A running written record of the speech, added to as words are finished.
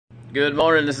Good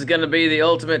morning. This is going to be the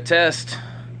ultimate test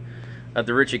of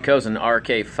the RiverShine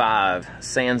RK5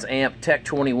 Sans Amp Tech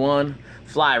 21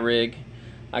 fly rig.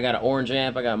 I got an orange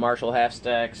amp, I got Marshall half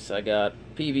stacks, I got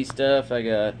PV stuff, I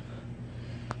got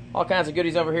all kinds of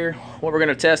goodies over here. What we're going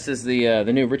to test is the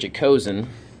new RiverShine.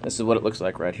 This is what it looks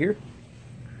like right here.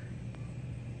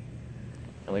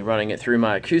 I'll be running it through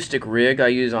my acoustic rig I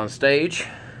use on stage.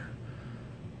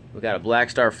 We got a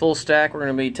Blackstar full stack we're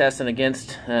going to be testing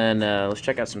against, and let's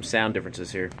check out some sound differences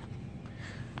here.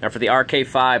 Now for the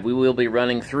RK5, we will be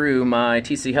running through my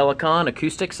TC Helicon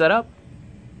acoustic setup.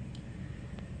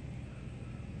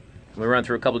 We run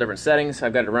through a couple different settings.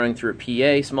 I've got it running through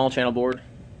a PA small channel board,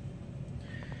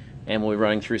 and we'll be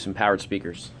running through some powered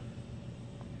speakers.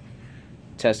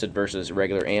 Tested versus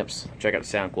regular amps. Check out the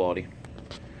sound quality.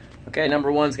 Okay,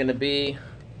 number one is going to be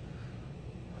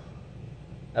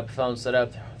Epiphone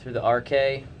setup through the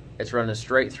RK. It's running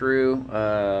straight through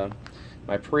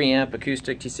my preamp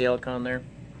acoustic TC Helicon there,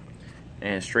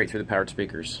 and straight through the powered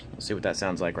speakers. Let's see what that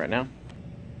sounds like right now.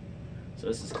 So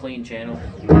this is clean channel.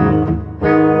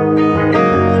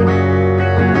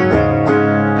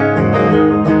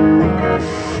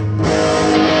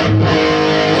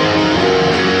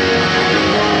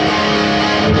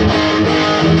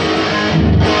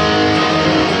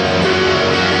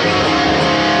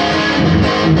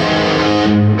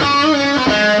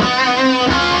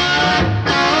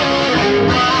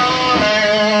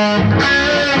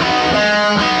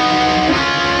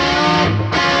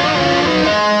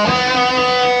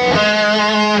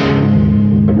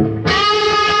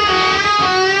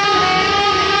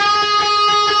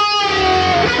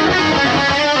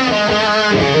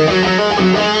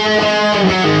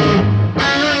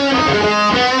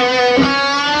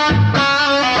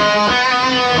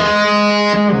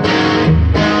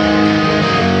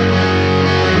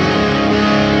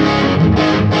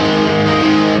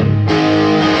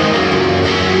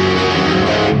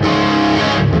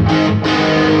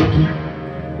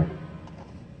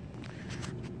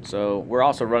 So we're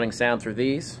also running sound through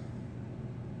these.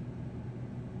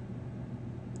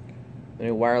 The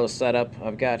new wireless setup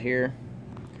I've got here,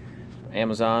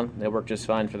 Amazon. They work just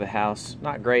fine for the house.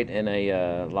 Not great in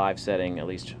a live setting, at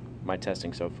least my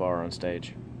testing so far on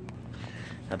stage.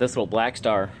 Now this little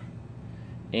Blackstar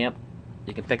amp,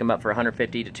 you can pick them up for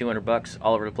 150 to 200 bucks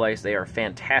all over the place. They are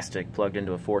fantastic plugged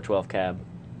into a 412 cab.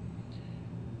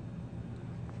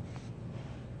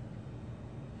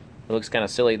 It looks kind of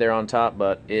silly there on top,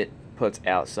 but it puts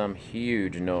out some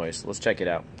huge noise. Let's check it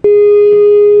out.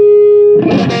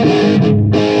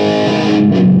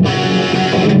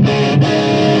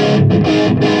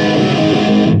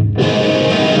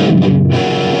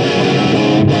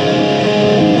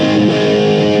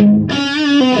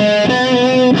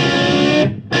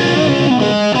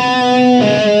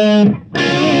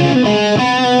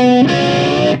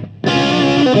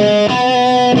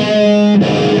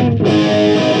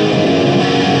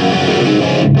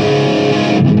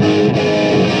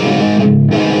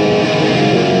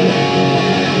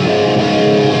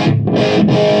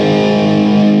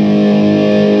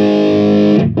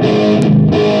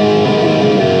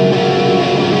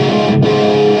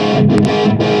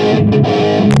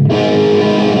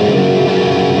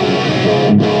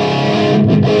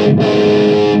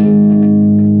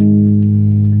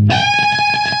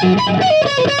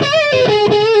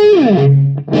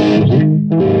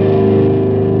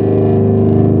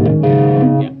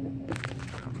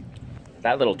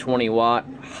 That little 20-watt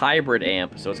hybrid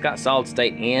amp, so it's got solid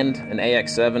state and an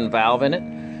AX7 valve in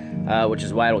it, which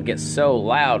is why it'll get so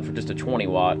loud for just a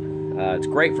 20-watt. It's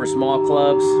great for small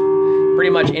clubs,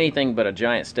 pretty much anything but a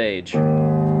giant stage.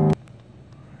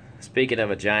 Speaking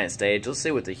of a giant stage, let's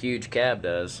see what the huge cab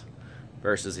does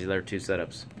versus the other two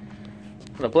setups.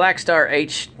 The Blackstar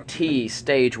HT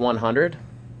Stage 100.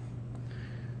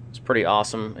 It's pretty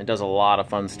awesome. It does a lot of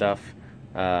fun stuff.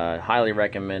 Highly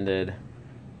recommended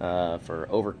for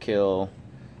overkill.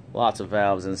 Lots of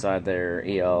valves inside there,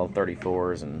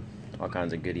 EL34s and all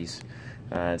kinds of goodies.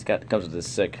 It comes with this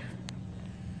sick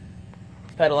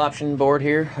pedal option board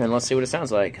here, and let's see what it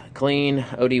sounds like. Clean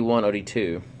OD1,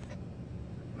 OD2.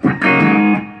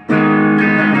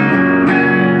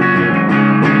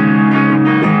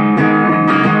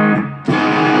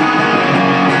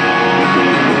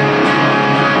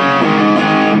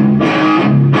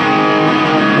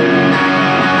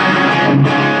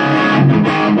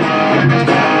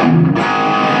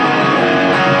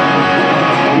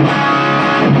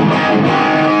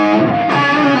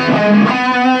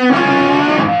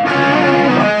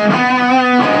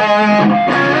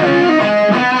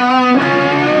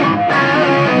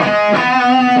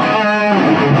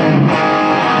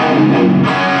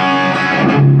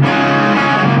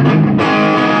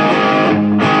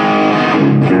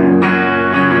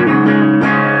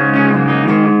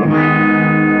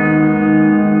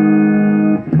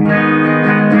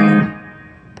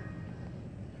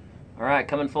 Alright,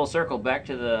 coming full circle back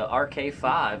to the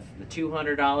RK5, the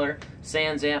 $200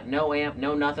 Sans amp,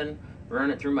 no nothing.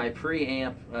 Run it through my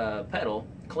preamp pedal,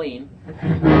 clean.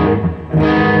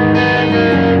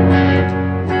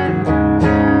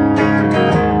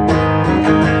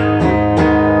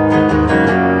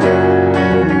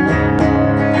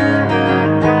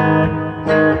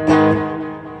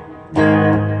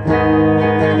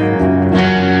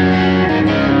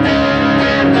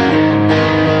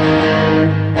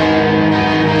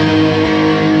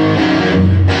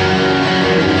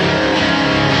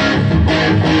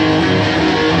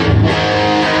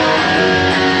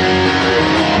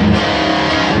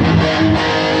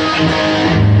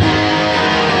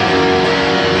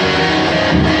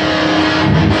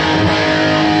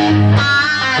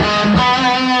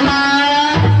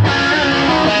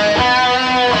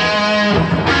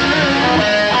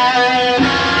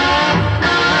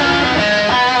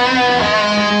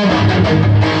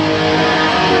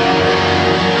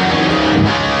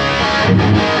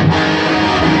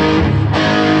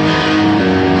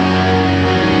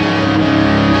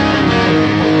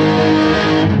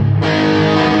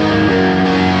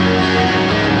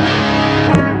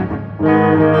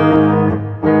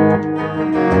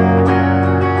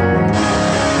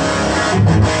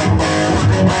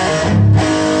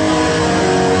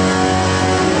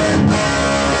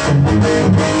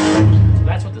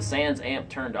 Sans amp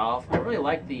turned off. I really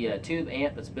like the tube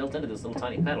amp that's built into this little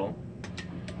tiny pedal.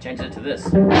 Change it to this.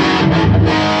 Gives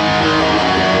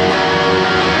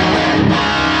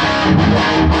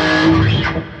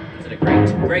it a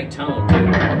great tone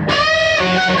too.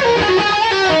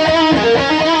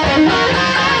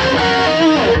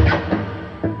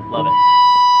 Love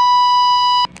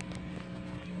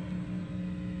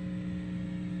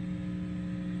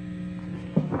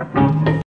it.